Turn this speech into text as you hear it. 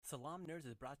Salaam Nerds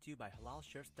is brought to you by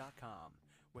halalshirts.com,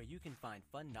 where you can find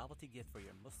fun novelty gifts for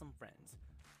your Muslim friends.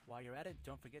 While you're at it,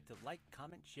 don't forget to like,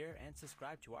 comment, share, and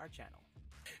subscribe to our channel.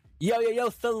 Yo,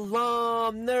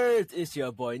 Salaam Nerds! It's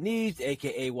your boy Neves,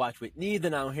 aka Watch with Neves,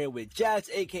 and I'm here with Jazz,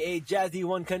 aka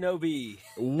Jazzy1 Kenobi.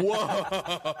 Whoa!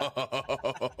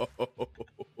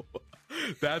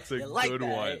 That's a good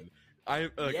one. I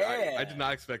did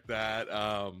not expect that.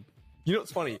 You know,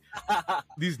 it's funny.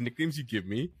 These nicknames you give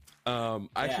me, I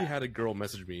actually had a girl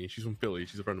message me. She's from Philly.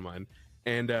 She's a friend of mine.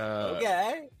 And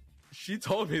she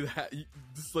told me that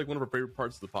this is like one of her favorite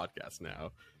parts of the podcast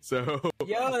now. So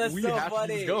that's we so have funny.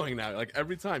 to keep this going now. Like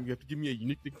every time, you have to give me a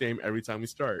unique nickname every time we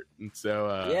start. And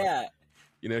so,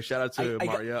 you know, shout out to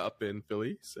Maria up in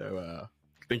Philly. So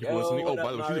thank you for listening. Oh,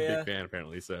 by the way, she's a big fan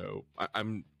apparently. So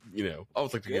I'm, you know, I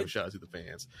always like to give a shout out to the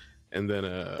fans. And then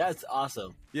that's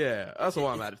awesome. Yeah, that's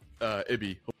why I'm at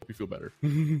Ibby. Hope you feel better.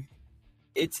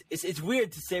 It's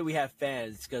weird to say we have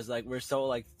fans because like we're so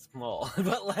like small,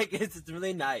 but like it's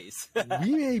really nice.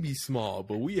 We may be small,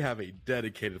 but we have a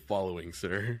dedicated following,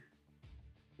 sir.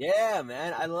 Yeah,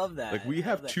 man, I love that. Like we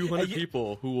have 200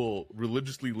 people who will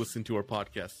religiously listen to our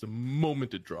podcast the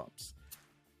moment it drops.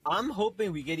 I'm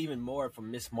hoping we get even more from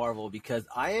Miss Marvel because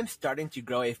I am starting to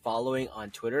grow a following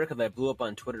on Twitter because I blew up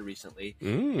on Twitter recently,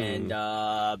 and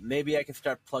maybe I can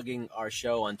start plugging our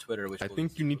show on Twitter. Which I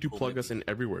think you need to plug us in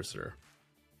everywhere, sir.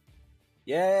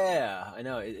 Yeah, I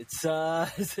know it's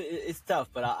tough,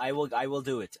 but I will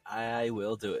do it. I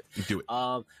will do it. Do it.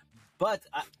 But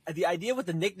the idea with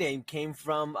the nickname came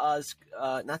from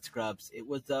not Scrubs. It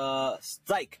was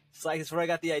Psych. Psych is where I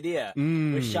got the idea.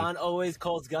 Where Sean always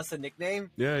calls Gus a nickname.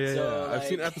 Yeah. So, I've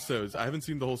seen episodes. I haven't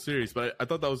seen the whole series, but I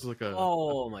thought that was like a.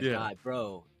 Oh my god,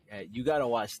 bro! You gotta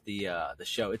watch the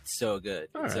show. It's so good.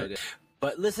 It's so good.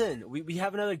 But listen, we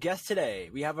have another guest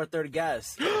today. We have our third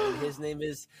guest. And his name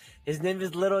is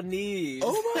Little Neves.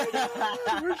 Oh my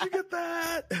god! Where'd you get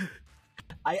that?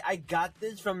 I got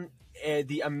this from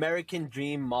the American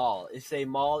Dream Mall. It's a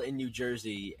mall in New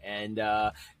Jersey, and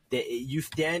you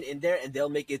stand in there, and they'll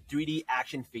make a 3D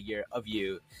action figure of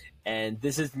you. And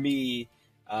this is me.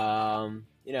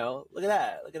 You know, look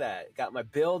at that. Got my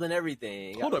build and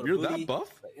everything. Hold up, you're that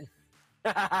buff?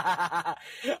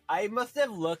 I must have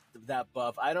looked that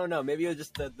buff. I don't know. Maybe it was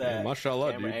just the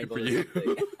mashallah, dude. Good for you.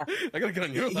 I gotta get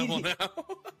on your level now.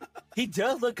 He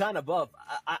does look kind of buff.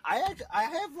 I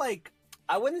have like,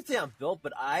 I wouldn't say I'm built,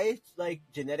 but I like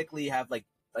genetically have like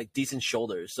decent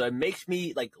shoulders, so it makes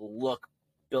me like look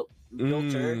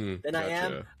builter than I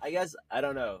am. I guess I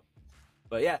don't know,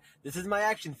 but yeah, this is my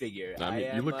action figure. I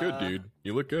mean, you look good, dude.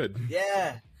 You look good.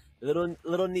 Yeah. Little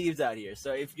Neves out here.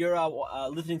 So if you're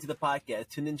listening to the podcast,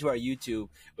 tune into our YouTube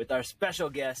with our special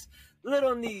guest,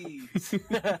 Little Neves.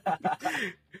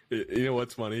 You know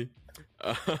what's funny?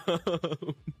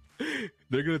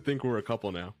 They're gonna think we're a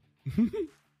couple now.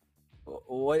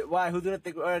 Why? Who's gonna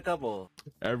think we're a couple?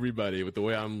 Everybody, with the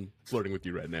way I'm flirting with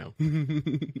you right now.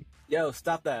 Yo,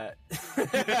 stop that.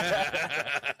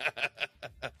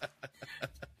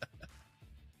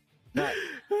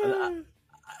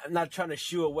 I'm not trying to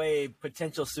shoo away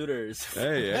potential suitors.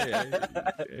 Hey.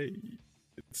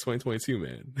 It's 2022,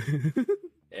 man.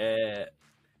 Yeah,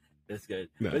 that's good.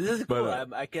 No, but this is cool.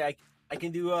 I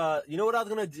can do. You know what I was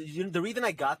gonna do? The reason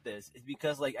I got this is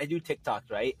because like I do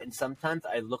TikToks, right? And sometimes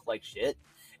I look like shit.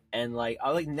 And like I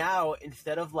like now,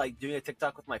 instead of like doing a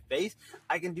TikTok with my face,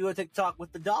 I can do a TikTok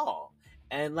with the doll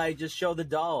and like just show the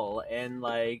doll and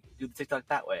like do the TikTok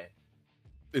that way.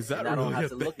 Is that I don't really have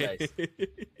to look nice.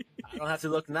 I don't have to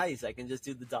look nice. I can just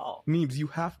do the doll. Neebs, you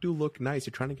have to look nice.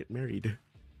 You're trying to get married.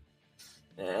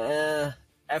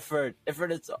 Effort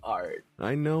is art.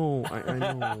 I know.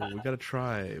 We gotta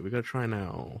try. We gotta try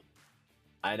now.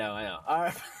 I know. All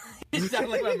right. You sound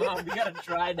like my mom. We gotta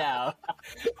try now.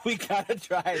 We haven't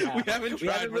tried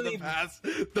for the past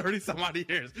 30 some odd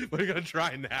years. We're gonna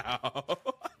try now.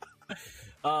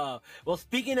 Well,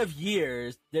 speaking of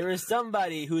years, there is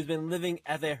somebody who's been living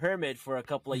as a hermit for a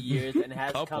couple of years and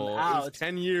has come out. It was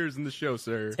 10 years in the show,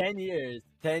 sir. 10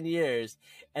 years.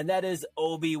 And that is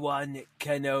Obi-Wan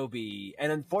Kenobi.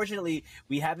 And unfortunately,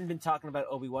 we haven't been talking about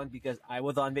Obi-Wan because I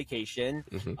was on vacation.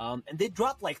 And they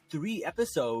dropped like 3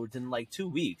 episodes in like 2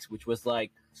 weeks, which was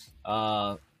like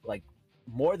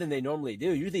more than they normally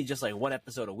do. Usually just like 1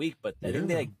 episode a week, but I think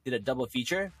they like, did a double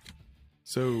feature.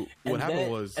 So what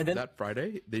happened was that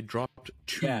Friday they dropped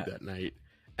 2 that night,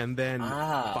 and then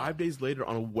 5 days later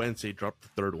on a Wednesday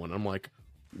dropped the 3rd one. I'm like,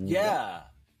 what?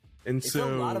 And it's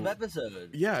so a lot of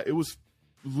episodes. Yeah, it was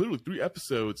literally 3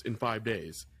 episodes in 5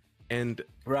 days, and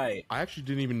I actually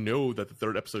didn't even know that the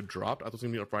 3rd episode dropped. I thought it was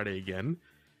gonna be on Friday again,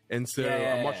 and so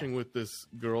I'm watching with this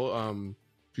girl.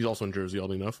 She's also in Jersey,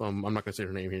 oddly enough. I'm not gonna say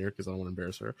her name here because I don't want to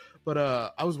embarrass her. But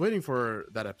I was waiting for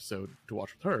that episode to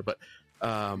watch with her, but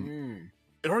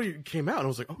it already came out, and I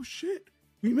was like, "Oh shit,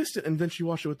 we missed it!" And then she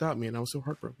watched it without me, and I was so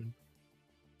heartbroken.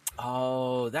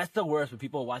 Oh, that's the worst when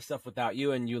people watch stuff without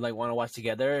you and you like want to watch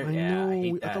together. I yeah, know. I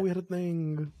hate that. I thought we had a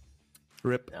thing.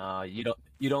 Rip.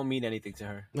 You don't mean anything to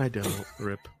her. I don't.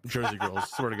 Rip. Jersey girls.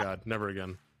 Swear to God, never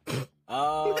again.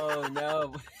 Oh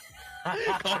no.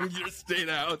 Oh, you just stayed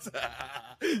out.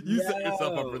 You set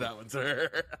yourself up for that one,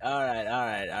 sir. All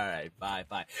right. Bye.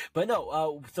 But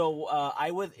no, so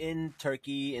I was in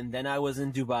Turkey and then I was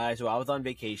in Dubai, so I was on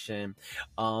vacation.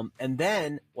 And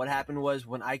then what happened was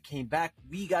when I came back,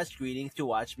 we got screenings to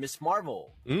watch Miss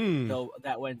Marvel. So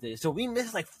that Wednesday. So we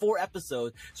missed like 4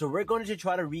 episodes. So we're going to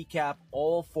try to recap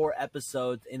all 4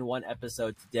 episodes in one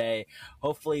episode today.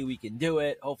 Hopefully we can do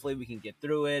it. Hopefully we can get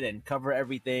through it and cover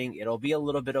everything. It'll be a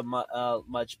little bit of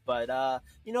much, but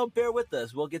bear with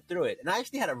us. We'll get through it. And I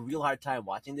actually had a real hard time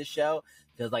watching this show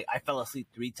because like I fell asleep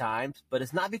 3 times, but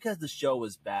it's not because the show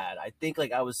was bad. I think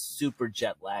like I was super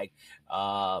jet lagged.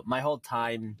 My whole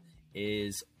time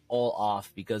is all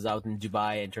off because I was in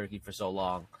Dubai and Turkey for so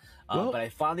long. But I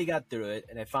finally got through it,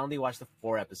 and I finally watched the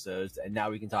 4 episodes, and now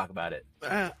we can talk about it.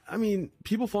 I mean,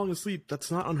 people falling asleep, that's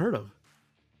not unheard of.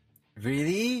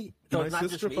 Really? So my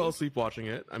sister fell asleep watching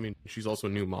it. I mean, she's also a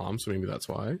new mom, so maybe that's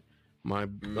why. My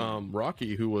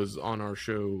Rocky, who was on our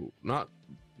show not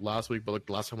last week, but like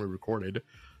the last time we recorded,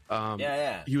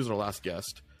 he was our last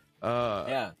guest.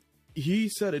 He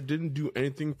said it didn't do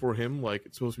anything for him. Like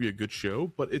it's supposed to be a good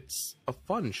show, but it's a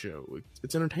fun show.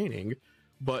 It's entertaining.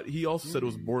 But he also said it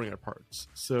was boring at parts.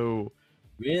 So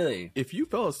really, if you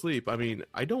fell asleep, I mean,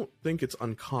 I don't think it's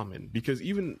uncommon because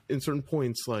even in certain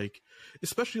points, like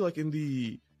especially like in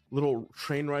the little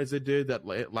train rides they did that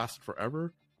lasted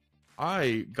forever,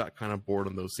 I got kind of bored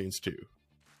on those scenes too.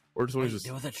 Or just when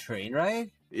there was a train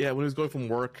ride. Yeah, when he was going from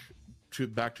work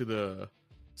back to the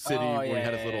city when he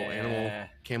had his little animal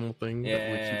camel thing.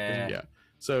 Yeah.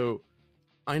 So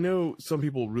I know some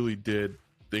people really did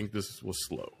think this was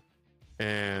slow.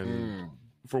 And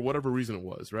for whatever reason it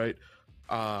was, right?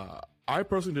 I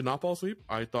personally did not fall asleep.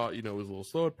 I thought, it was a little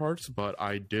slow at parts, but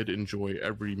I did enjoy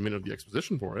every minute of the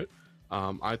exposition for it.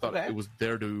 I thought it was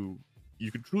there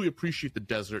you could truly appreciate the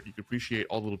desert. You could appreciate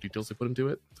all the little details they put into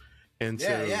it. And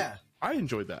so I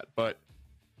enjoyed that. But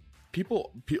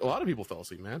a lot of people fell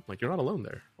asleep, man. Like, you're not alone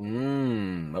there.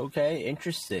 Okay.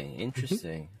 Interesting.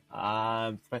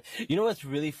 You know what's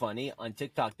really funny? On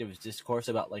TikTok, there was discourse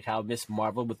about like how Miss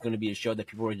Marvel was going to be a show that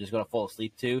people were just going to fall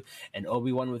asleep to, and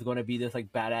Obi-Wan was going to be this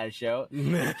like badass show.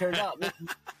 It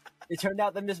turned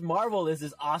out that Miss Marvel is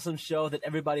this awesome show that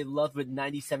everybody loved with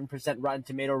 97% Rotten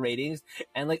Tomato ratings,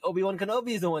 and like Obi-Wan Kenobi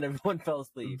is the one everyone fell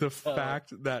asleep. The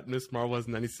fact that Miss Marvel has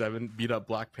 97 beat up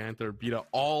Black Panther, beat up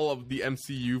all of the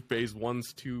MCU phase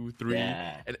 1s, 2, 3,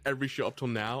 and every show up till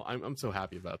now. I'm so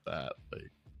happy about that. Like,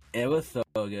 it was so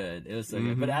good. But let's go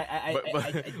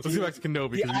back to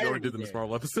Kenobi because we already did the Miss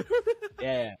Marvel episode.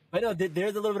 But no,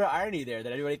 there's a little bit of irony there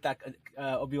that everybody thought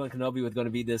Obi-Wan Kenobi was going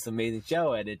to be this amazing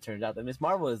show, and it turns out that Miss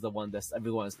Marvel is the one that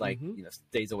everyone's like,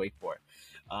 stays awake for.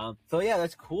 So yeah,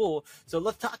 that's cool. So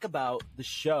let's talk about the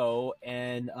show,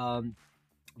 and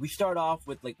we start off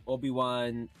with like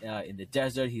Obi-Wan in the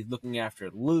desert. He's looking after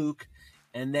Luke,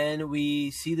 and then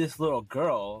we see this little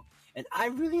girl. And I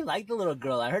really like the little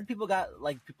girl. I heard people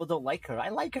don't like her. I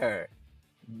like her.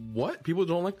 What? People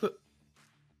don't like the...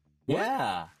 What?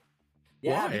 Yeah.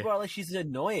 Why? People are like, she's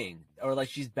annoying. Or like,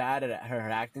 she's bad at her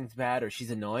acting's bad, or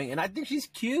she's annoying. And I think she's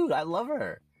cute. I love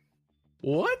her.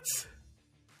 What?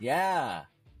 Yeah.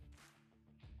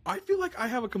 I feel like I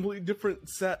have a completely different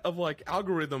set of like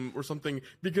algorithm or something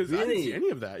because I didn't see any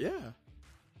of that. Yeah.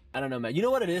 I don't know, man. You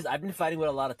know what it is? I've been fighting with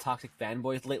a lot of toxic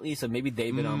fanboys lately, so maybe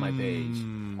they've been on my page.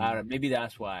 I don't know. Maybe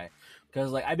that's why. Because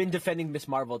like I've been defending Miss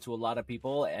Marvel to a lot of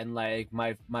people, and like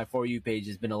my For You page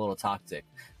has been a little toxic.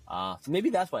 So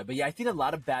maybe that's why. But yeah, I think a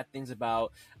lot of bad things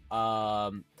about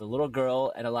the little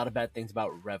girl and a lot of bad things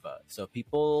about Reva. So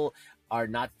people are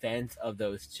not fans of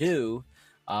those two,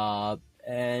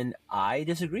 and I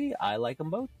disagree. I like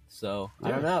them both. So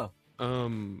I don't know.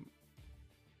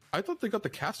 I thought they got the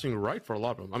casting right for a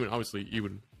lot of them. I mean, obviously,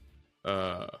 Ewan.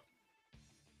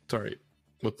 Sorry,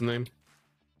 what's the name?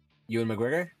 Ewan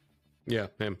McGregor? Yeah,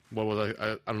 him. What was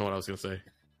I don't know what I was gonna say.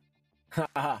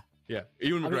 Yeah,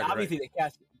 Ewan McGregor. Obviously, right? They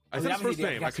cast. I said his first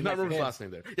name. I could not remember his last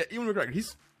name there. Yeah, Ewan McGregor.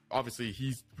 He's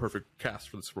the perfect cast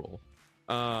for this role.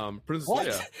 Princess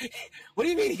Leia. What do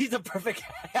you mean he's the perfect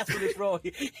cast for this role?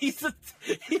 He's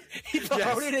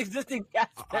already an existing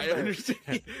cast member. I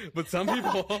understand, but some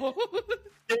people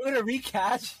they're gonna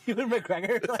recast Ewan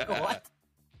McGregor. Like what?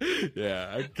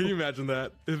 Yeah, can you imagine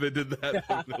that if they did that?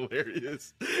 That would be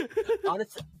hilarious.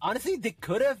 Honestly, they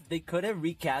could have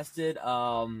recasted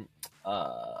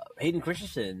Hayden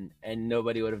Christensen, and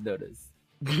nobody would have noticed.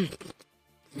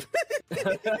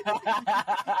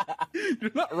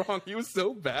 You're not wrong. He was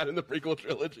so bad in the prequel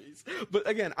trilogies. But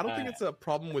again, I don't think it's a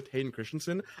problem with Hayden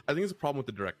Christensen. I think it's a problem with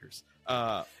the directors.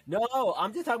 No,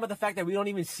 I'm just talking about the fact that we don't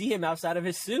even see him outside of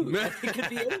his suit. It could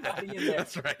be anybody in there.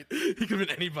 That's right. He could have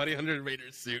been anybody under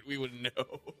Vader's suit. We wouldn't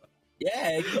know.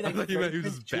 Yeah, it could be like he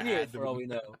was just bad for all we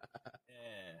know.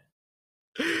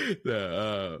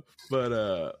 Yeah.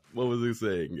 But what was I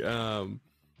saying?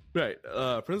 Right.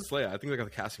 Princess Leia, I think they got the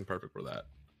casting perfect for that.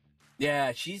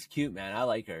 Yeah, she's cute, man. I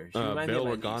like her. She reminds me Bail of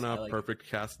my niece. Organa, like perfect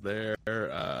cast there.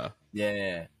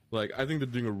 Yeah. Like, I think they're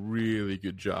doing a really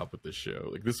good job with this show.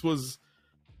 Like, this was...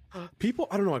 People,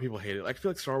 I don't know why people hate it. Like, I feel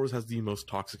like Star Wars has the most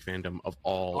toxic fandom of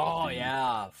all. Oh,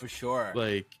 yeah, for sure.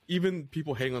 Like, even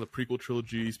people hating on the prequel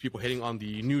trilogies, people hating on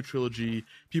the new trilogy,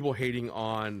 people hating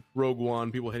on Rogue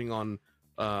One, people hating on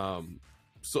the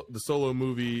Solo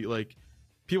movie, like,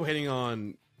 people hating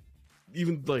on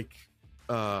even, like,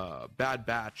 Bad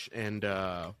Batch and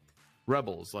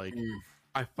Rebels. Like,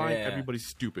 I find everybody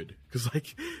stupid because,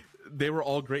 like, they were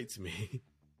all great to me.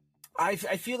 I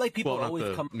feel like people always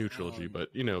the come new trilogy, but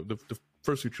you know the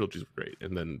first two trilogies were great,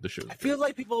 and then the show. I feel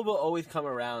like people will always come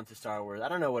around to Star Wars. I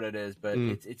don't know what it is, but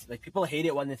it's like people hate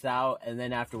it when it's out, and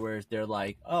then afterwards they're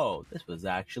like, "Oh, this was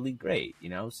actually great," you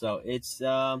know. So it's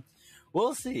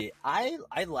we'll see. I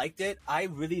liked it. I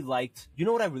really liked. You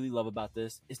know what I really love about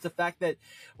this? It's the fact that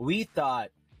we thought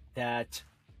that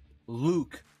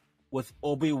Luke was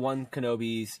Obi-Wan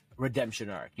Kenobi's redemption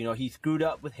arc. You know, he screwed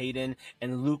up with Hayden,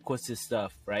 and Luke was his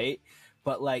stuff, right?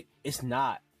 But, like, it's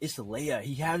not. It's Leia.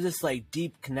 He has this, like,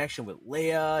 deep connection with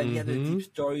Leia, and he has a deep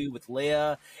story with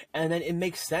Leia, and then it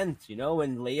makes sense, you know?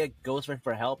 When Leia goes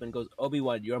for help and goes,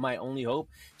 Obi-Wan, you're my only hope,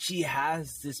 she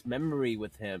has this memory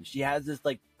with him. She has this,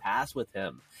 like, past with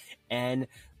him. And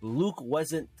Luke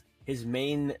wasn't his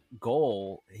main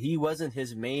goal. He wasn't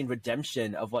his main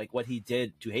redemption of, like, what he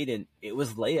did to Hayden. It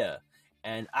was Leia.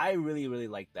 And I really, really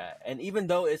like that. And even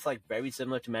though it's, like, very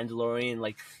similar to Mandalorian,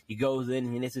 like, he goes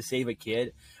in, he needs to save a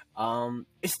kid,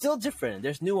 it's still different.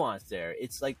 There's nuance there.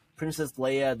 It's like Princess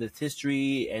Leia, this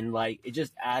history, and, like, it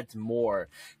just adds more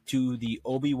to the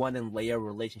Obi-Wan and Leia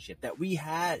relationship that we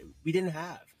didn't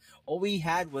have. All we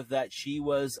had was that she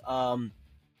was,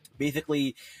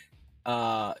 basically,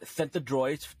 sent the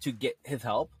droids to get his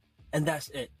help, and that's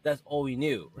it. That's all we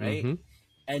knew, right?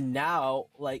 And now,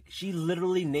 like, she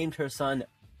literally named her son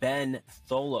Ben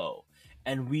Solo,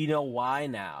 and we know why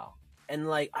now. And,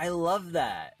 like, I love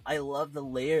that. I love the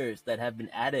layers that have been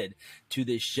added to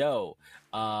this show.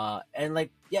 And,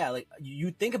 like, yeah, like,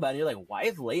 you think about it, you're like, why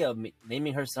is Leia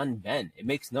naming her son Ben? It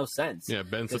makes no sense. Yeah,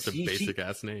 Ben's such a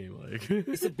basic-ass name. Like,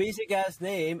 it's a basic-ass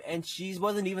name, and she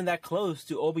wasn't even that close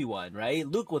to Obi-Wan, right?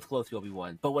 Luke was close to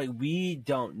Obi-Wan. But what we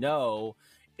don't know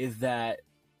is that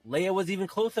Leia was even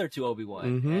closer to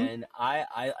Obi-Wan, and I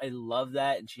love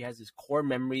that. And she has this core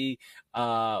memory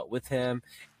with him,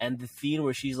 and the scene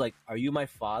where she's like, "Are you my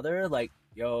father?" Like,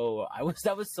 yo,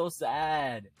 that was so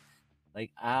sad.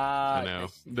 Like, I know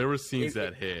there were scenes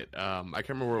that hit. I can't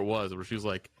remember where it was, where she was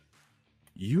like,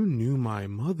 "You knew my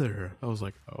mother." I was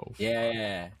like, "Oh, fuck.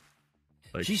 Yeah."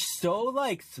 Like, she's so,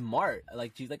 like, smart.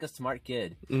 Like, she's like a smart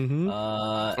kid.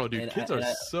 Oh, dude, kids are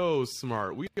so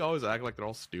smart. We always act like they're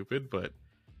all stupid, but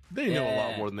they know a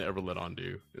lot more than they ever let on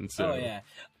do. And so,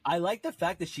 I like the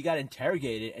fact that she got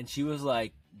interrogated and she was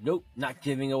like, "Nope, not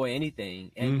giving away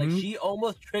anything." And like, she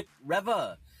almost tricked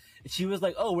Reva. She was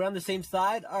like, "Oh, we're on the same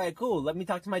side. All right, cool. Let me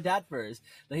talk to my dad first."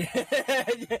 Like,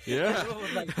 yeah,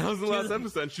 that was the last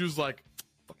episode. And she was like,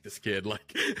 "Fuck this kid!"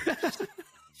 Like,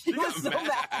 she was so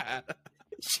mad.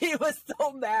 She was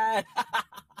so mad.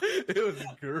 It was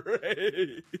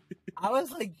great. I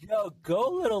was like, yo, go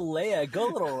little Leia, go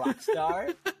little rock star.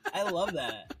 I love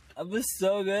that. It was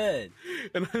so good.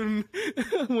 And then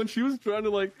when she was trying to,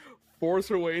 like, force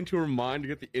her way into her mind to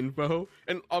get the info,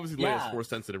 and obviously Leia's force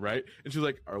sensitive, right? And she's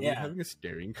like, "Are we having a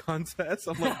staring contest?"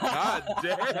 I'm like, God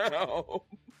damn.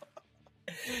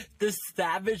 The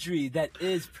savagery that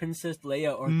is Princess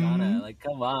Leia Organa. Like,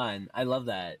 come on. I love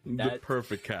that. The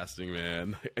perfect casting,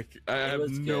 man. I have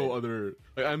no other...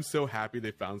 Like, I'm so happy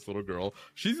they found this little girl.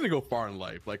 She's going to go far in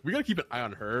life. Like, we got to keep an eye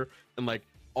on her and, like,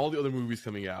 all the other movies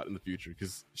coming out in the future,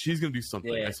 because she's going to do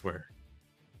something, I swear.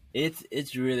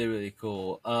 It's really, really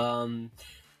cool. So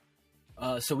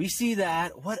we see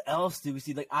that. What else do we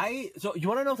see? Like, so you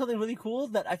want to know something really cool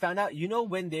that I found out? You know,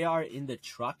 when they are in the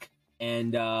truck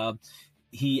and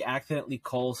he accidentally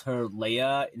calls her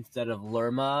Leia instead of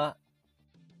Lerma,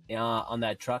 on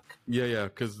that truck. Yeah,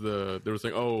 because they were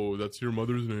saying, "Oh, that's your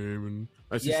mother's name," and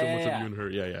I see so much of you in her.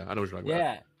 Yeah, I know what you're talking about.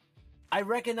 Yeah, I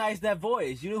recognize that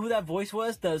voice. You know who that voice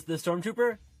was? The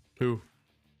stormtrooper. Who?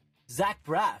 Zach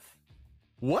Braff.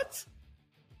 What?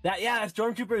 That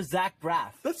stormtrooper Zach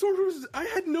Braff. That stormtrooper. I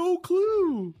had no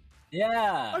clue.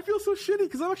 Yeah. I feel so shitty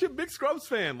because I'm actually a big Scrubs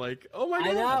fan. Like, oh my god.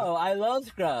 I know. I love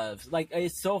Scrubs. Like,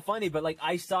 it's so funny, but like,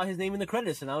 I saw his name in the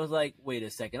credits and I was like, wait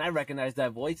a second, I recognize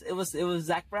that voice. It was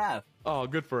Zach Braff. Oh,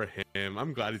 good for him.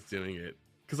 I'm glad he's doing it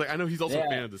because like I know he's also a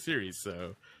fan of the series.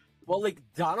 So, well, like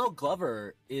Donald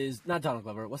Faison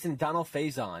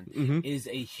is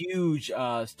a huge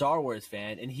Star Wars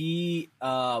fan, and he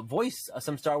voiced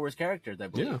some Star Wars characters, I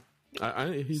believe.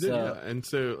 Yeah, he did. Yeah, and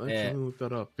so let's look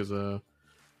that up because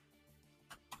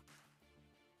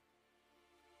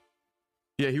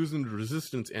yeah, he was in the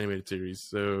Resistance animated series.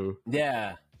 So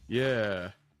yeah.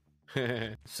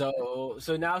 So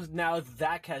now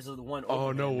Zach has the one.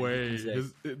 Oh no way!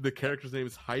 The character's name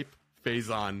is Hype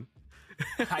Faison.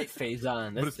 Hype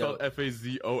Faison, but it's spelled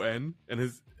Fazon, and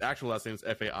his actual last name is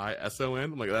Faison.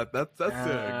 I'm like that's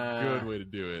a good way to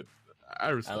do it. I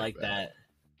respect that.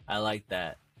 I like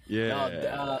that. Yeah.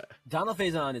 No, Donald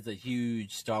Faison is a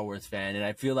huge Star Wars fan, and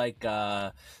I feel like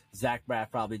Zach Braff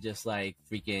probably just like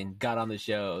freaking got on the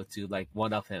show to like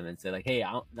one up him and say like, "Hey,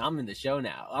 I'm in the show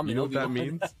now." You know what that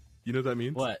means? You know what that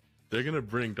means? What? They're gonna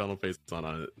bring Donald Faison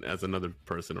on it as another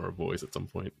person or a voice at some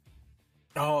point.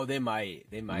 Oh, they might.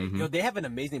 Mm-hmm. Yo, they have an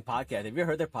amazing podcast. Have you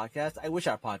ever heard their podcast? I wish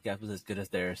our podcast was as good as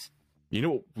theirs. You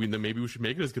know, maybe we should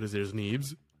make it as good as theirs,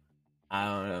 Neebs. I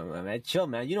don't know, man. Chill,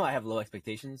 man. You know I have low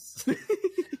expectations.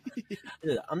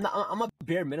 I'm a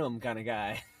bare minimum kind of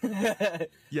guy.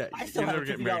 Yeah, I still have a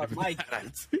 $50 mic.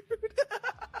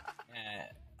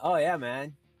 Oh yeah,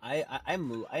 man. I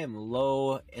am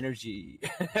low energy.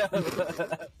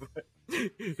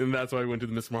 And that's why I went to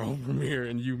the Miss Marvel premiere,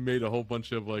 and you made a whole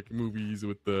bunch of like movies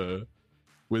with the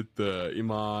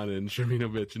Iman and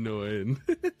Sherminovich and Noah, and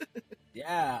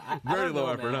yeah, very low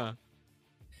effort, huh?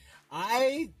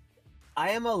 I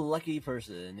am a lucky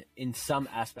person in some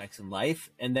aspects in life,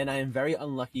 and then I am very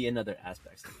unlucky in other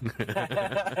aspects.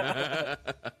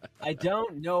 I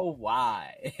don't know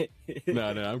why. No,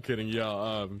 I'm kidding,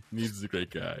 y'all. Needs is a great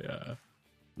guy,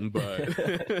 but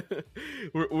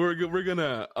we're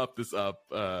gonna up this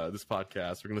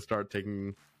podcast. We're gonna start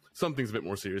taking some things a bit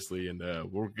more seriously, and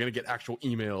we're gonna get actual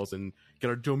emails and get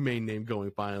our domain name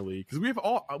going finally, because we've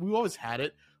always had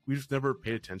it. We just never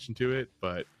paid attention to it,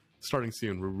 but starting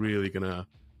soon, we're really gonna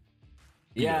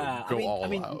go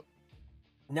all out.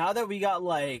 Now that we got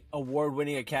like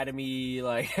award-winning Academy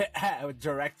like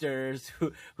directors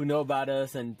who know about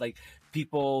us, and like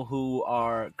people who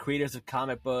are creators of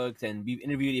comic books, and we've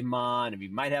interviewed Iman, and we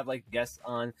might have like guests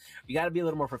on, we got to be a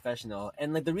little more professional.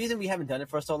 And like the reason we haven't done it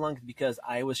for so long is because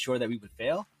I was sure that we would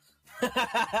fail.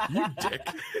 You dick.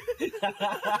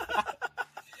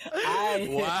 I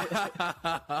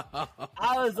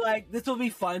was like, this will be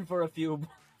fun for a few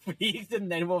weeks,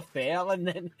 and then we'll fail, and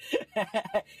then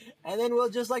we'll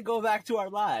just like go back to our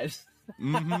lives.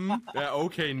 Mm-hmm. Yeah,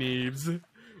 okay, Neebs.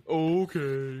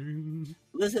 Okay.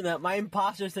 Listen, my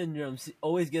imposter syndrome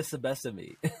always gets the best of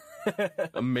me.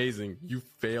 Amazing. You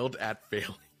failed at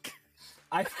failing.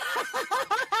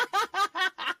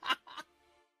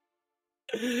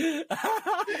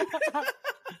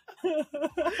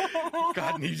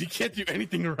 God, Neebs, you can't do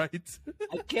anything right.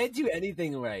 I can't do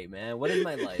anything right, man. What is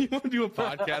my life? You want to do a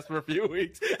podcast for a few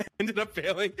weeks, ended up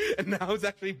failing, and now it's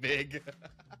actually big.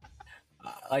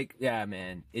 Yeah,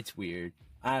 man, it's weird.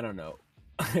 I don't know.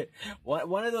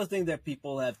 One of those things that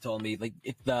people have told me, like,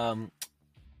 if the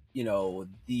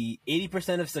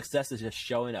 80% of success is just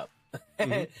showing up.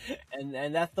 Mm-hmm.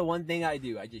 and that's the one thing I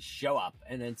do. I just show up,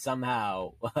 and then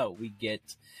somehow we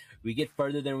get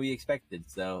further than we expected.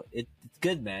 So it's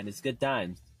good, man. It's good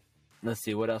times. Let's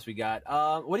see what else we got.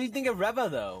 What do you think of Reva,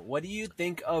 though? What do you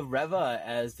think of Reva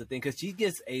as the thing? Because she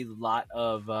gets a lot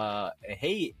of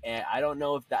hate, and I don't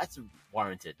know if that's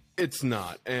warranted. It's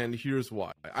not, and here's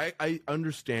why. I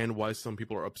understand why some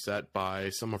people are upset by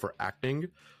some of her acting,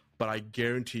 but I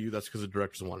guarantee you that's because the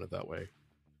directors want it that way.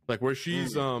 Like where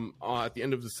she's at the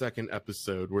end of the second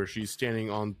episode, where she's standing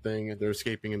on thing and they're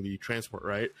escaping in the transport,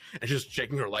 right? And just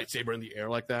shaking her lightsaber in the air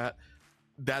like that.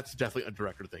 That's definitely a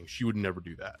director thing. She would never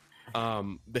do that.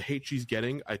 The hate she's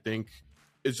getting, I think,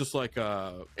 is just like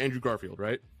Andrew Garfield,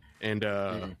 right? And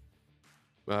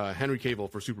Henry Cavill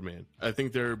for Superman. I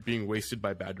think they're being wasted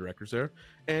by bad directors there.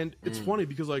 And it's funny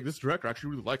because like this director actually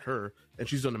really liked her, and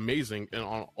she's done amazing and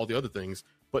on all the other things.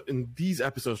 But in these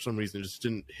episodes, for some reason, it just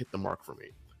didn't hit the mark for me.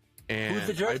 And who's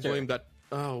the director? I blame that.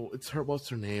 Oh, it's her. What's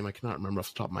her name? I cannot remember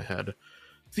off the top of my head.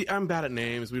 See, I'm bad at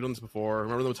names. We've done this before.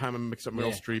 Remember the time I mixed up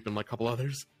Meryl Streep and like a couple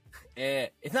others?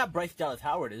 It's not Bryce Dallas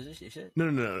Howard, is it?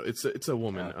 No. It's a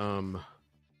woman.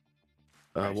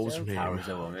 What was her name? Howard's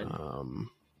a woman.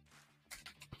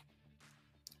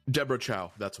 Deborah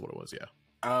Chow. That's what it was. Yeah.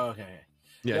 Oh, okay.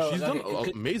 Yeah, she's done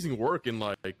amazing work in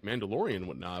like Mandalorian and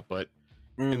whatnot, but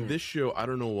in this show, I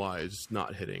don't know why it's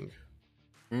not hitting.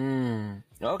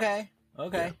 Okay.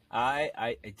 Yeah.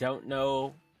 I don't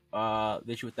know the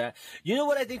issue with that. You know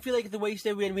what I feel like the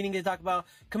wasted we didn't get to talk about?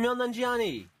 Kumail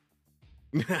Nanjiani.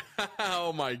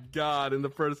 Oh my god! In the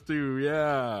first two,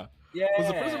 yeah. Was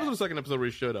the first episode or the second episode where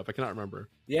he showed up? I cannot remember.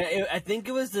 Yeah, I think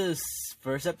it was the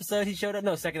first episode he showed up.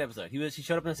 No, second episode. He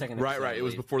showed up in the second episode. Right. It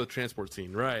was before the transport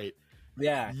scene, right?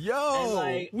 Yeah. Yo,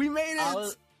 like, we made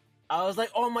it. I was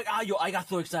like, oh my god, I got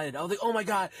so excited. I was like, oh my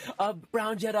god, a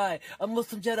brown Jedi, a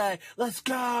Muslim Jedi, let's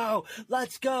go.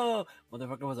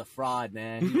 Motherfucker was a fraud,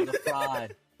 man. He was a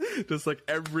fraud. Just like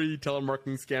every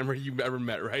telemarketing scammer you've ever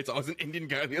met, right? It's always an Indian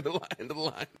guy on the other end of the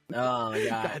line. Oh my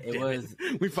god,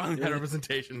 We finally had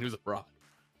representation. He was a fraud.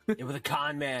 It was a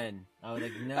con man. I was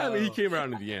like, no. I mean, he came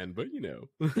around in the end, but you know.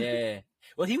 Yeah.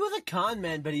 Well, he was a con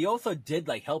man, but he also did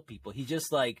like help people. He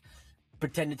just like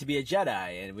pretended to be a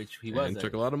Jedi, and which he wasn't. And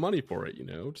took a lot of money for it, you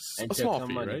know, just a small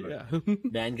fee, right? Yeah.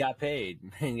 Man got paid.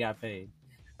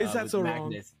 Is that so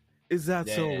wrong? Is that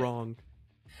so wrong?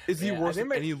 Is he worse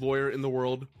than any lawyer in the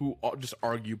world who just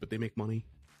argue but they make money?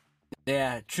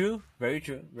 Yeah, true. Very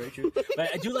true.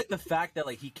 But I do like the fact that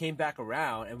like he came back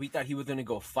around, and we thought he was going to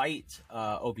go fight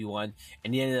Obi-Wan,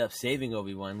 and he ended up saving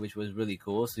Obi-Wan, which was really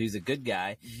cool. So he's a good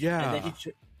guy. Yeah.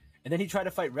 And then he tried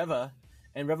to fight Reva.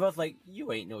 And Reva's like,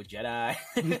 you ain't no Jedi.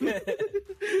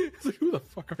 It's like, who the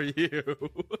fuck are you?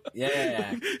 Yeah.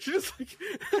 Like, she just like,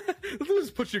 let me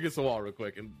just put you against the wall real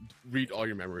quick and read all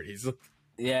your memories.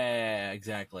 Yeah,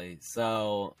 exactly.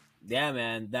 So, yeah,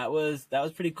 man, that was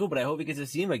pretty cool. But I hope we get to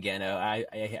see him again.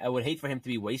 I would hate for him to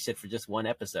be wasted for just one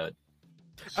episode.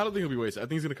 I don't think he'll be wasted. I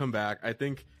think he's gonna come back. I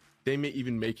think they may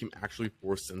even make him actually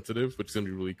force sensitive, which is gonna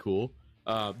be really cool.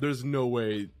 There's no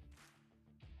way.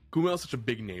 Kumail's such a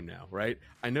big name now, right?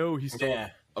 I know he's still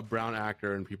a brown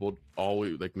actor, and people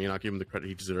always like may not give him the credit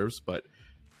he deserves, but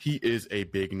he is a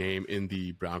big name in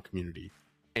the brown community.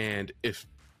 And if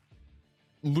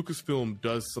Lucasfilm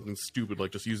does something stupid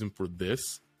like just use him for this,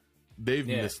 they've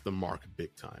missed the mark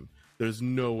big time. There's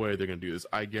no way they're gonna do this.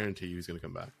 I guarantee you he's gonna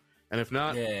come back. And if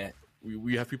not,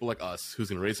 we have people like us who's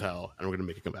gonna raise hell, and we're gonna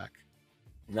make it come back.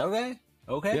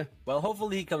 Okay. Yeah. Well,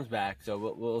 hopefully he comes back, so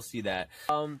we'll see that.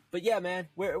 But yeah, man,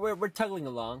 we're tugging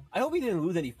along. I hope we didn't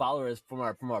lose any followers from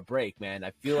our break, man.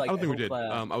 I feel like I don't think we did.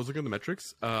 I was looking at the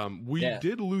metrics. We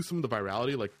did lose some of the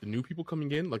virality, like the new people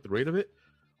coming in, like the rate of it.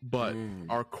 But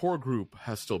our core group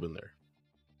has still been there.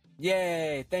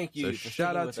 Yay! Thank you. So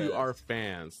shout out to our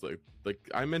fans. Like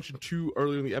I mentioned 2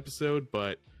 earlier in the episode,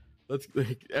 but let's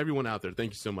everyone out there.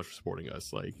 Thank you so much for supporting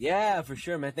us. Yeah, for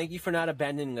sure, man. Thank you for not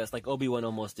abandoning us like Obi-Wan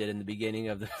almost did in the beginning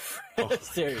of the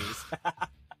series.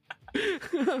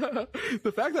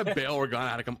 The fact that Bail Organa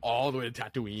had to come all the way to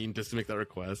Tatooine just to make that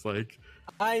request,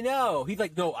 I know. He's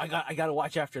like, no, I got to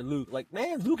watch after Luke. Like,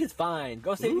 man, Luke is fine.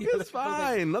 Go save Luke is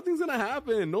fine. Nothing's gonna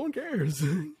happen. No one cares.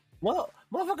 Well,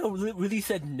 motherfucker really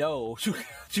said no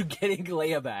to getting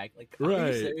Leia back. Like, are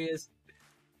you serious?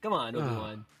 Come on,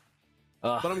 Obi-Wan.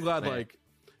 But I'm glad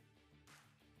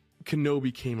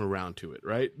Kenobi came around to it,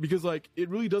 right? Because it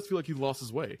really does feel like he lost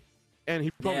his way, and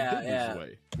he probably did lose his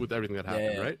way with everything that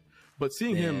happened, right? But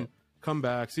seeing him come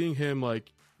back, seeing him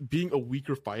being a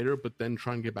weaker fighter, but then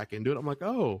trying to get back into it, I'm like,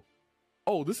 oh,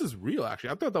 this is real. Actually,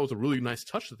 I thought that was a really nice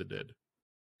touch that they did.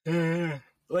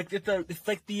 It's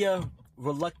like the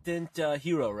reluctant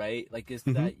hero, right? Like it's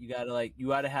that you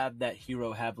gotta have that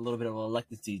hero have a little bit of a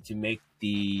reluctancy to make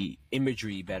the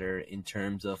imagery better in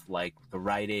terms of like the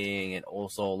writing and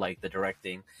also like the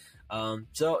directing.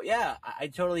 So yeah, I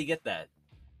totally get that.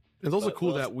 It's also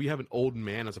cool that we have an old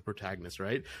man as a protagonist,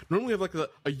 right? Normally we have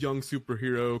a young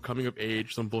superhero coming of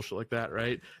age, some bullshit like that,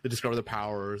 right? They discover their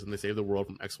powers and they save the world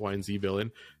from X, Y, and Z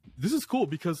villain. This is cool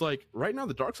because right now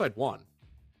the dark side won.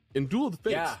 In Duel of the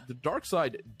Fates, the dark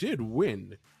side did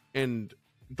win, and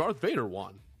Darth Vader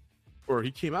won, or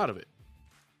he came out of it.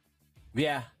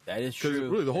 Yeah, that is true. Because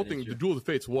really, the whole thing, the Duel of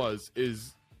the Fates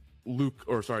is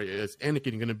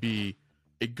Anakin going to be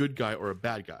a good guy or a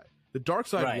bad guy? The dark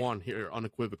side won here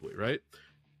unequivocally, right?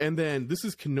 And then this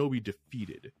is Kenobi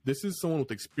defeated. This is someone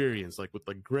with experience, with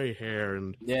gray hair,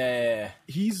 and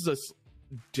he's just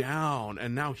down,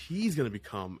 and now he's going to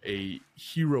become a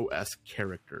hero-esque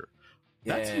character.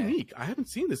 That's unique. I haven't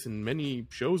seen this in many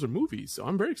shows or movies, so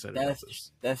I'm very excited about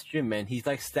this. That's true, man. He's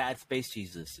like sad space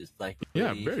Jesus. It's like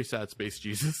really... very sad space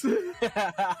Jesus.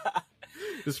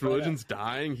 This religion's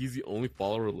dying. He's the only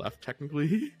follower left,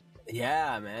 technically.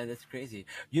 Yeah, man, that's crazy.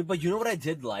 But you know what I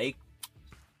did like?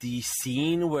 The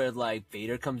scene where like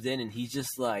Vader comes in and he's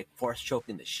just like force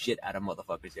choking the shit out of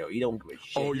motherfuckers. Yo, you don't give a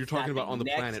shit. Oh, you're talking about on the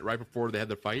planet right before they had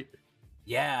their fight?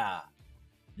 Yeah.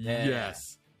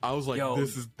 Yes. I was like,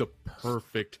 this is the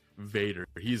perfect Vader.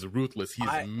 He's ruthless.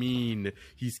 He's mean.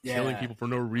 He's killing people for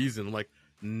no reason. Like,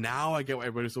 now I get why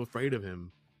everybody's so afraid of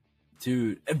him.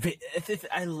 Dude,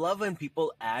 I love when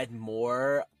people add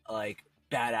more like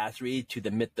badassery to the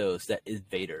mythos that is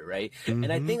Vader, right? Mm-hmm.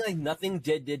 And I think like nothing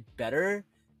did better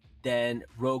than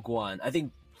Rogue One. I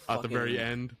think at the very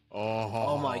end.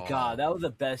 Oh my god, that was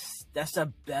the best. That's the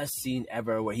best scene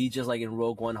ever, where he's just like in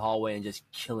Rogue One hallway and just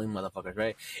killing motherfuckers,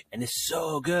 right? And it's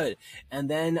so good. And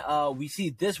then we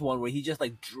see this one where he's just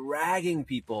like dragging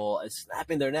people and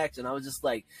snapping their necks, and I was just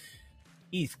like,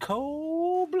 he's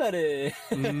cold-blooded.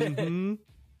 Mm-hmm.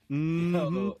 Mm-hmm.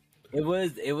 So,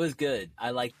 it was good.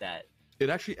 I like that. It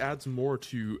actually adds more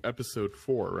to episode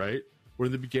 4, right? Where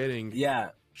in the beginning,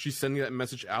 she's sending that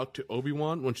message out to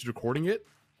Obi-Wan when she's recording it.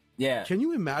 Yeah. Can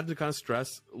you imagine the kind of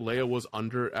stress Leia was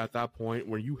under at that point,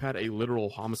 where you had a literal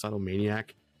homicidal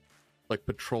maniac like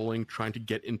patrolling, trying to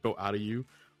get info out of you?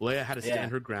 Leia had to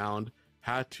stand her ground,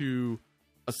 had to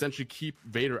essentially keep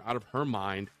Vader out of her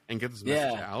mind and get this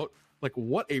message out. Like,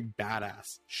 what a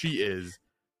badass she is,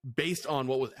 based on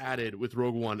what was added with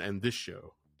Rogue One and this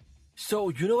show. So,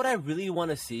 you know what I really want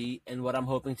to see, and what I'm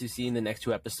hoping to see in the next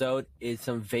 2 episodes, is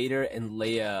some Vader and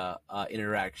Leia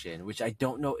interaction, which I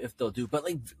don't know if they'll do. But,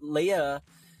 like, Leia,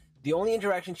 the only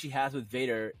interaction she has with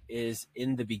Vader is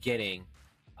in the beginning,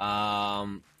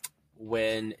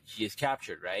 when she is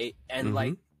captured, right? And,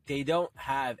 like, they don't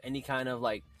have any kind of,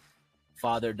 like,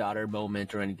 father-daughter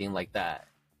moment or anything like that.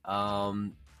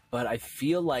 But I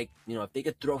feel like, you know, if they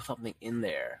could throw something in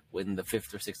there within the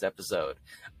 5th or 6th episode,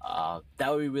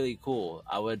 that would be really cool.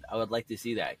 I would like to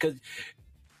see that, because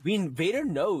I mean, Vader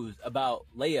knows about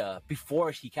Leia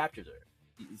before she captures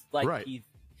her. It's like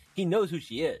he knows who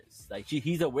she is. Like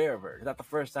he's aware of her. It's not the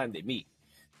first time they meet.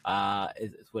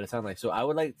 Is what it sounds like. So I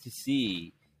would like to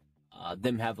see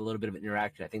them have a little bit of an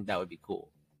interaction. I think that would be cool.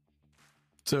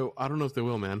 So I don't know if they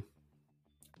will, man.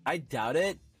 I doubt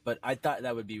it, but I thought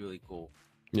that would be really cool.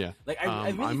 Yeah, like I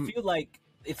really feel like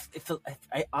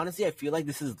I honestly feel like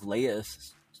this is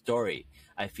Leia's story.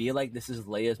 I feel like this is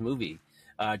Leia's movie,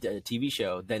 TV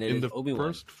show, than it is Obi-Wan. In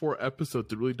the first 4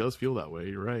 episodes, it really does feel that way.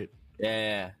 You're right.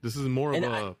 Yeah, this is more of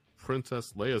a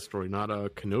Princess Leia story, not a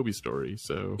Kenobi story.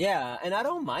 So yeah, and I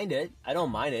don't mind it.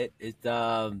 It's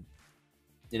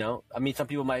you know, I mean, some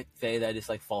people might say that it's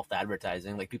like false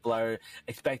advertising. Like people are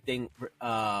expecting,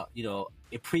 you know,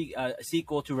 a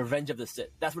sequel to Revenge of the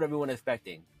Sith. That's what everyone is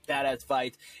expecting. Badass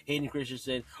fights, Hayden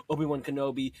Christensen, Obi-Wan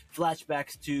Kenobi,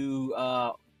 flashbacks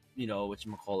to, you know,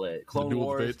 whatchamacallit, Clone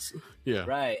Wars. Yeah.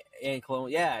 Right. And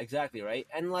yeah, exactly. Right.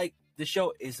 And like, the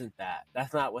show isn't that.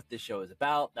 That's not what this show is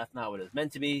about. That's not what it's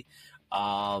meant to be.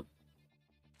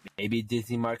 Maybe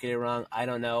Disney marketed it wrong. I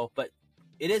don't know. But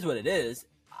it is what it is.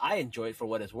 I enjoy it for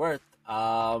what it's worth.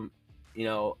 You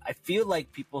know, I feel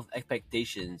like people's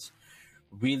expectations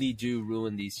really do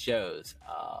ruin these shows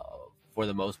for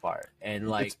the most part. And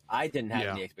like, I didn't have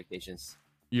any expectations.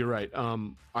 You're right.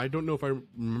 I don't know if I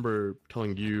remember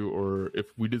telling you or if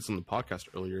we did this on the podcast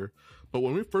earlier, but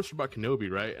when we first heard about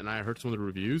Kenobi, right, and I heard some of the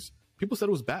reviews, people said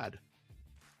it was bad.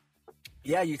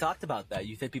 Yeah, you talked about that.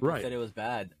 You said people said it was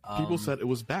bad. People said it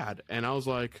was bad. And I was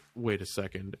like, wait a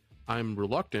second. I'm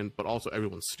reluctant, but also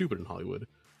everyone's stupid in Hollywood.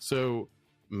 So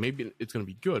maybe it's going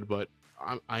to be good, but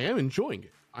I am enjoying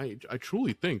it. I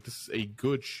truly think this is a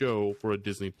good show for a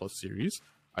Disney Plus series.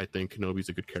 I think Kenobi's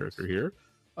a good character here.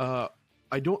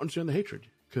 I don't understand the hatred,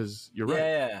 because you're right.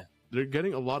 Yeah. They're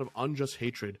getting a lot of unjust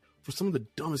hatred for some of the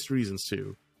dumbest reasons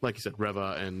too. Like you said,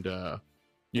 Reva and,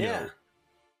 you know,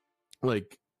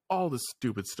 like all this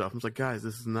stupid stuff. I'm just like, guys,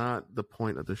 this is not the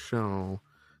point of the show.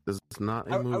 This is not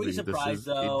a movie. Are we surprised, this is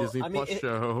though? a Disney Plus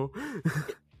show.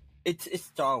 It's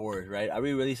Star Wars, right? Are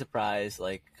we really surprised?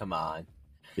 Like, come on.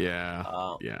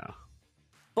 Yeah. Yeah.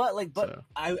 But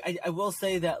I will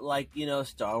say that, like, you know,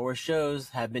 Star Wars shows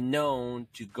have been known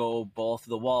to go balls to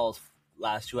the walls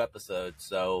last 2 episodes.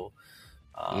 So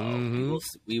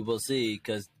we will see,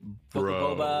 because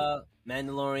Boba,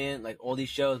 Mandalorian, like all these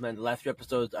shows, man, the last 3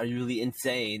 episodes are really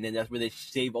insane, and that's where they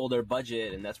save all their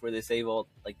budget, and that's where they save all,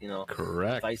 like, you know,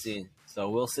 correct fight scene. So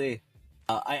we'll see.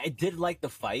 I did like the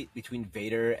fight between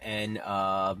Vader and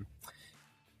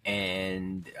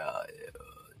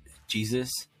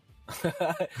Jesus.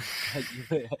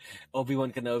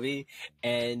 Obi-Wan Kenobi,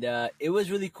 and it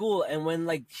was really cool. And when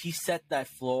like he set that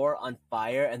floor on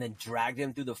fire and then dragged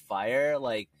him through the fire,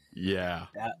 like yeah,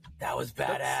 that was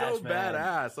badass. That's so man.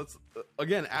 badass. That's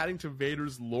again adding to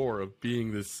Vader's lore of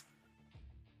being this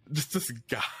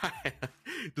guy,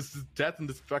 this is death and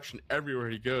destruction everywhere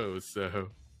he goes. So.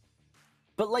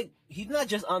 But like he's not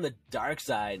just on the dark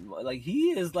side. Like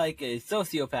he is like a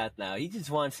sociopath now. He just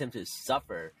wants him to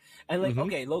suffer. And like,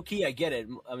 okay, low key, I get it.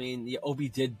 I mean, Obi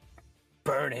did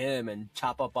burn him and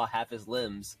chop up half his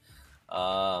limbs.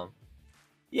 Yeah,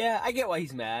 I get why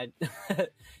he's mad.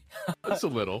 just a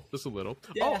little.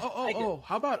 Yeah, oh.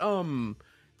 How about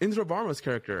Indra Varma's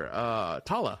character,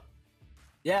 Tala?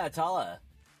 Yeah, Tala.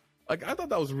 Like I thought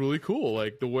that was really cool.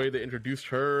 Like the way they introduced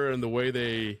her and the way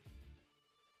they.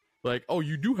 Like, oh,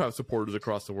 you do have supporters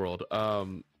across the world.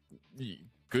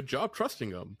 Good job trusting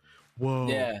them. Whoa.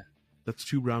 Yeah. That's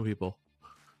 2 brown people.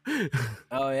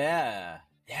 Oh, yeah.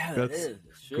 Yeah, that's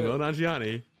true. Kumail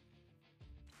Nanjiani,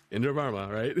 Indra Varma,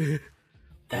 right?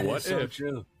 That what is so if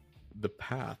true. the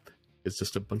path is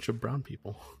just a bunch of brown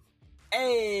people?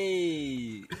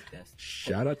 Hey!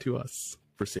 Shout out to us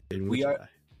for saving the Jedi.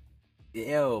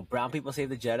 Yo, brown people save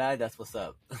the Jedi? That's what's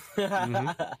up.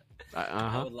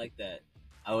 I would like that.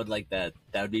 I would like that.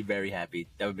 That would be very happy.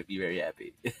 That would make me very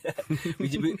happy.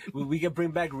 we could bring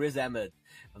back Riz Ahmed.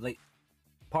 I'm like,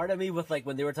 part of me was like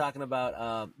when they were talking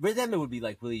about Riz Ahmed would be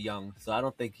like really young, so I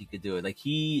don't think he could do it. Like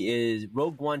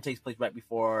Rogue One takes place right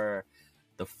before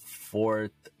the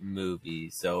 4th movie,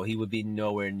 so he would be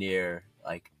nowhere near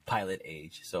like pilot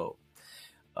age. So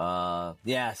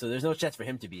yeah, so there's no chance for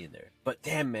him to be in there. But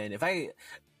damn man, if I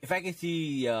could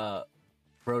see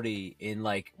Brody in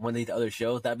like one of these other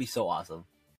shows, that'd be so awesome.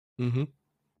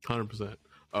 100%.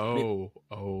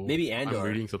 Maybe Andor. I'm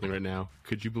reading something right now.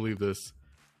 Could you believe this?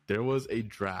 There was a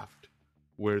draft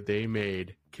where they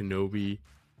made Kenobi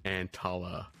and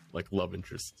Tala like love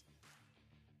interests.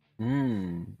 I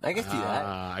can see that.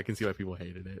 I can see why people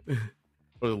hated it.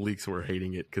 Or the leaks were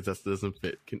hating it because that doesn't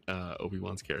fit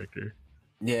Obi-Wan's character.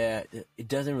 Yeah, it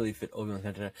doesn't really fit Obi-Wan's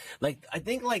character. Like I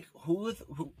think like who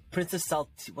Princess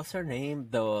what's her name?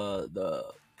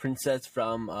 The princess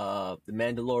from the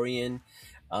Mandalorian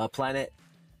planet.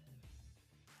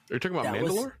 Are you talking about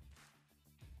Mandalore?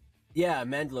 Yeah,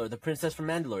 Mandalore, the princess from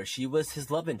Mandalore. She was his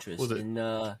love interest in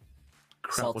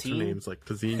Crap, what's her name? It's like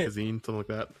Kazine, something like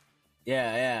that.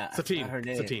 Yeah. Satine. Her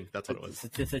name. Satine, that's what it was.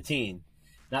 Satine.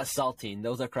 Not saltine.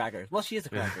 Those are crackers. Well, she is a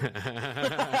cracker.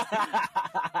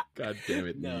 God damn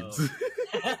it, Needs.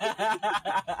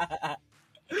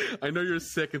 I know you're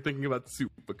sick and thinking about soup,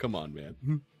 but come on, man.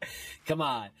 Come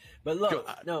on. But look,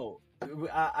 no,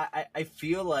 I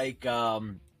feel like that,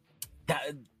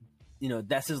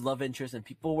 that's his love interest, and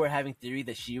people were having theory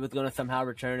that she was going to somehow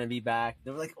return and be back.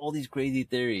 There were like all these crazy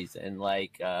theories, and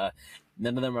like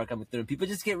none of them are coming through. And people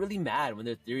just get really mad when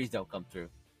their theories don't come through.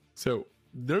 So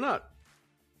they're not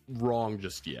wrong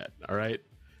just yet, all right?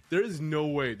 There is no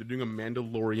way they're doing a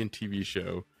Mandalorian TV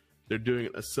show, they're doing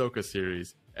an Ahsoka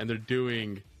series, and they're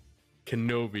doing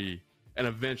Kenobi, and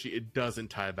eventually it doesn't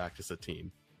tie back to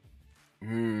Satine.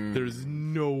 There's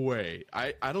no way.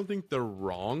 I don't think they're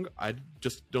wrong. I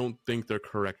just don't think they're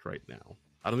correct right now.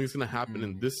 I don't think it's going to happen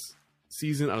in this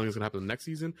season. I don't think it's going to happen in the next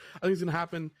season. I think it's going to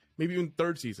happen maybe even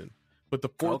 3rd season. But the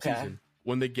 4th season,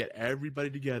 when they get everybody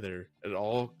together, it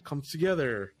all comes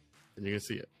together, then you're going to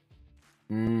see it.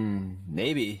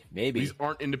 Maybe. These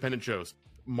aren't independent shows.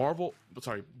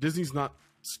 Disney's not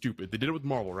stupid. They did it with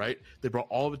Marvel, right? They brought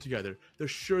all of it together. They're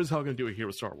sure as hell going to do it here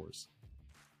with Star Wars.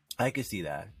 I could see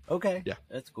that. Okay. Yeah.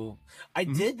 That's cool. I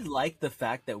did like the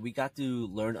fact that we got to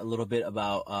learn a little bit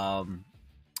about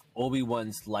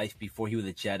Obi-Wan's life before he was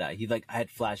a Jedi. I had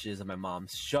flashes of my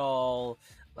mom's shawl,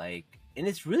 and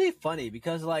it's really funny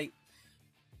because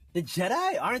the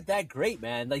Jedi aren't that great,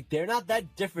 man. Like, they're not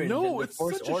that different than the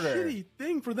Force Order. It's such a shitty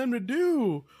thing for them to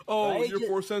do. Oh, right? You're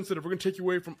Force sensitive. We're going to take you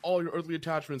away from all your earthly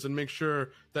attachments and make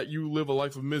sure that you live a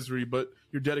life of misery, but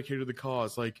you're dedicated to the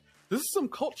cause. Like, this is some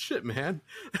cult shit, man.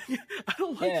 I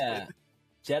don't like it.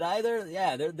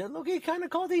 Jedi, they're looking kind of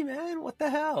culty, man. What the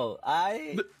hell?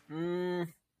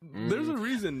 There's a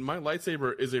reason my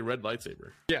lightsaber is a red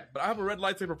lightsaber. Yeah, but I have a red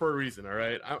lightsaber for a reason, all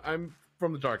right? I'm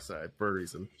from the dark side for a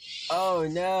reason. Oh,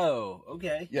 no.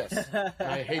 Okay. Yes.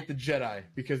 I hate the Jedi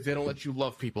because they don't let you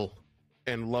love people,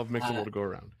 and love makes the world go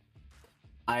around.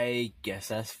 I guess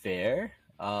that's fair.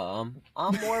 I'm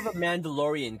more of a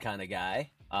Mandalorian kind of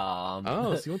guy.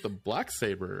 So you want the black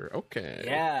saber? Okay.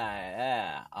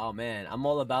 Yeah. Oh man, I'm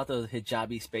all about those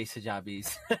hijabi, space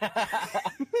hijabis.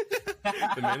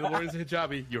 The Mandalorian's a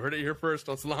hijabi. You heard it here first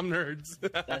on Salaam Nerds.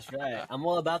 That's right. I'm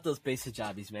all about those space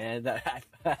hijabis, man.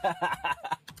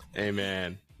 Hey,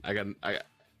 man.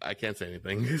 I can't say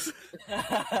anything.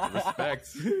 Respect.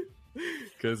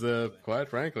 Because, quite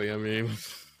frankly, I mean...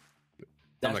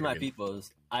 That's my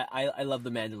people's. I love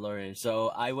the Mandalorian, so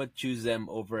I would choose them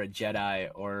over a Jedi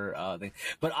or thing.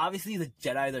 But obviously, the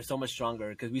Jedi, they're so much stronger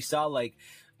because we saw, like,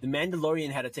 the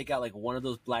Mandalorian had to take out, like, one of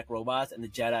those black robots, and the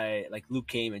Jedi, like, Luke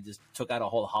came and just took out a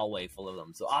whole hallway full of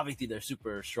them. So obviously, they're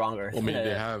super stronger. Well, I mean,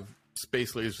 they have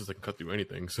space lasers that can cut through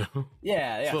anything, so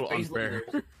yeah, it's a little unfair.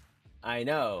 Lasers. I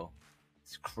know,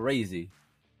 it's crazy.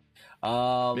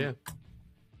 Yeah.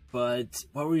 But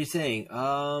what were you saying?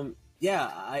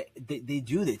 Yeah, they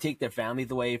do. They take their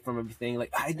families away from everything.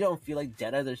 Like, I don't feel like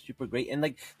Jedi are super great. And,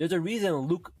 like, there's a reason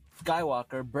Luke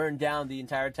Skywalker burned down the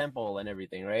entire temple and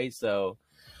everything, right? So,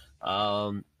 I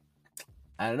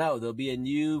don't know. There'll be a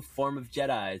new form of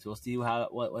Jedis. We'll see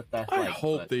what that's like. I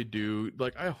hope they do.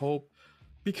 Like, I hope,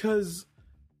 because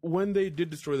when they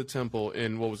did destroy the temple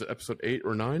in, what was it, episode 8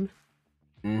 or 9?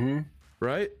 Mm-hmm.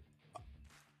 Right?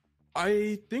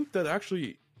 I think that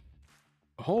actually...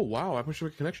 Oh, wow, I'm sure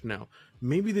a connection now.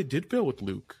 Maybe they did fail with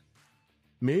Luke.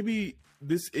 Maybe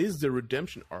this is the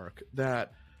redemption arc,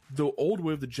 that the old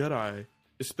way of the Jedi,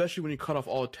 especially when you cut off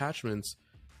all attachments,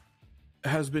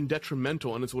 has been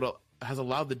detrimental, and it's what has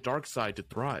allowed the dark side to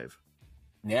thrive.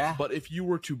 Yeah. But if you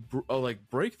were to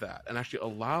break that and actually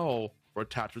allow for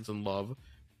attachments and love,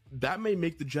 that may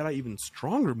make the Jedi even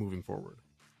stronger moving forward.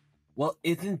 Well,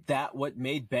 isn't that what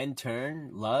made Ben turn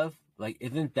love? Like,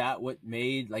 isn't that what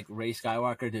made, like, Rey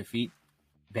Skywalker defeat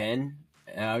Ben?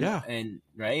 Yeah. And,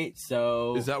 right?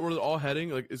 So... Is that where they're all heading?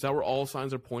 Like, is that where all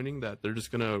signs are pointing, that they're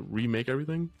just going to remake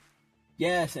everything?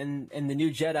 Yes, and the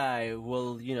new Jedi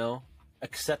will, you know,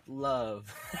 accept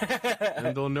love.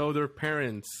 And they'll know their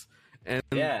parents. And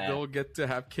they'll get to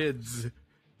have kids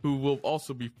who will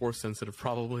also be Force sensitive,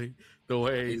 probably, the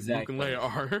way Luke and Leia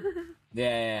are.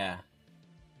 Yeah.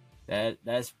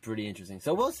 That's pretty interesting.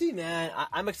 So we'll see, man.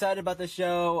 I'm excited about the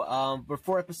show. We're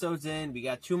 4 episodes in. We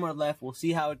got 2 more left. We'll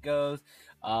see how it goes.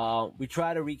 We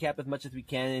try to recap as much as we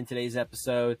can in today's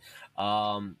episode.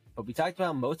 But we talked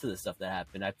about most of the stuff that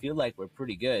happened. I feel like we're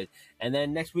pretty good. And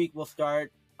then next week we'll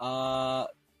start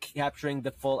capturing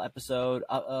the full episode.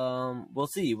 We'll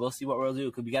see. We'll see what we'll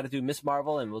do. Because we got to do Miss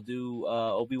Marvel and we'll do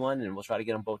Obi-Wan, and we'll try to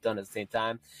get them both done at the same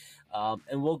time.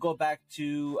 And we'll go back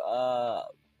to...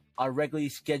 our regularly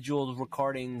scheduled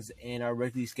recordings and our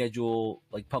regularly scheduled,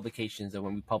 like, publications of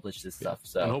when we publish this stuff.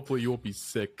 So, and hopefully you won't be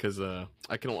sick, because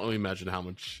I can only imagine how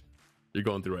much you're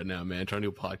going through right now, man. Trying to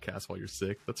do a podcast while you're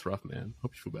sick, that's rough, man.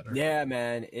 Hope you feel better. Yeah,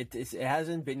 man. It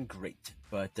hasn't been great,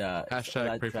 but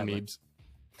hashtag pray for Neebs.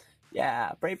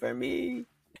 Yeah, pray for me.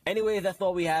 Anyway, that's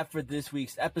all we have for this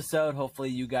week's episode. Hopefully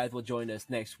you guys will join us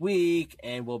next week,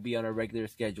 and we'll be on a regular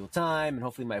scheduled time, and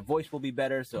hopefully my voice will be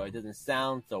better so it doesn't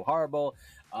sound so horrible.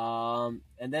 And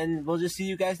then we'll just see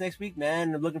you guys next week,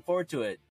 man. I'm looking forward to it.